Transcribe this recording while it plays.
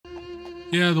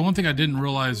Yeah, the one thing I didn't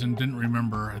realize and didn't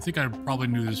remember, I think I probably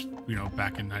knew this, you know,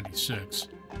 back in 96,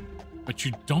 but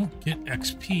you don't get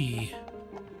XP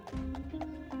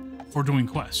for doing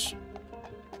quests.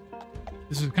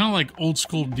 This is kind of like old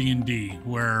school D&D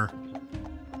where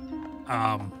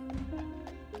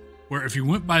if you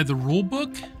went by the rule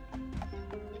book,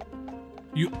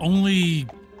 you only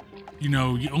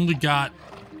got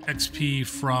XP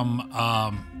from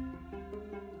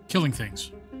killing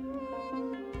things.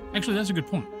 Actually, that's a good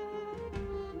point.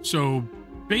 So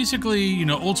basically, you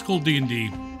know, old school D&D,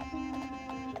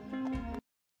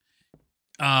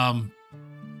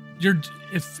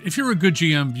 if you're a good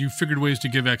GM, you figured ways to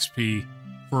give XP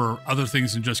for other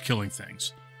things than just killing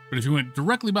things. But if you went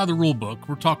directly by the rule book,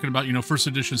 we're talking about, you know, first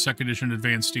edition, second edition,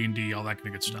 advanced D&D, all that kind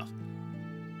of good stuff.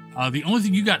 The only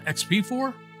thing you got XP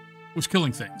for was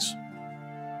killing things.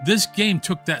 This game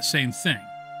took that same thing.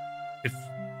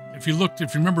 If you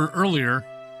remember earlier,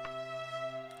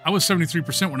 I was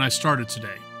 73% when I started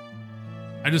today.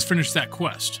 I just finished that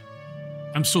quest.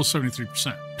 I'm still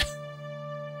 73%.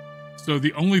 So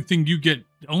the only thing that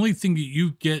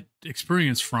you get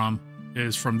experience from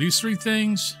is from these three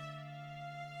things,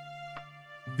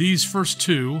 these first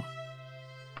two,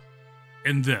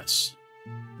 and this.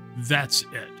 That's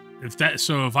it.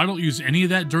 So if I don't use any of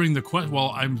that during the quest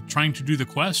while I'm trying to do the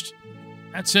quest,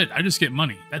 that's it. I just get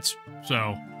money.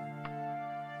 So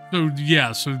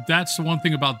that's the one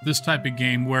thing about this type of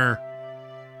game, where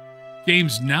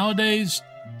games nowadays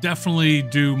definitely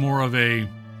do more of a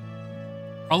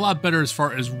lot better as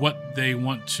far as what they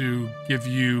want to give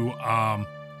you,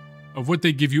 of what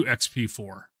they give you XP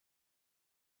for.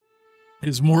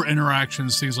 Is more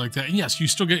interactions, things like that. And yes, you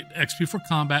still get XP for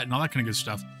combat and all that kind of good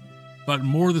stuff, but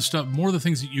more of the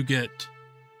things that you get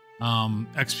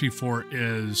XP for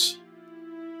is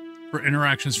for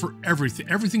interactions, for everything.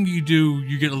 Everything you do,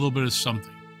 you get a little bit of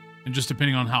something. And just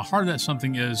depending on how hard that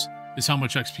something is how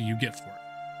much XP you get for it.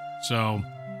 So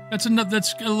that's a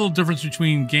little difference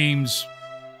between games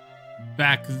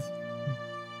back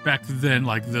then,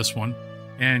 like this one,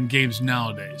 and games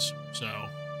nowadays. So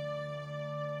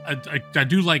I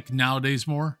do like nowadays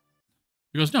more,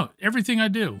 because no, everything I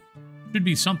do should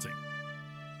be something.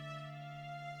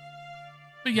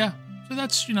 But yeah, so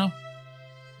that's, you know,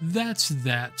 that's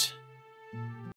that.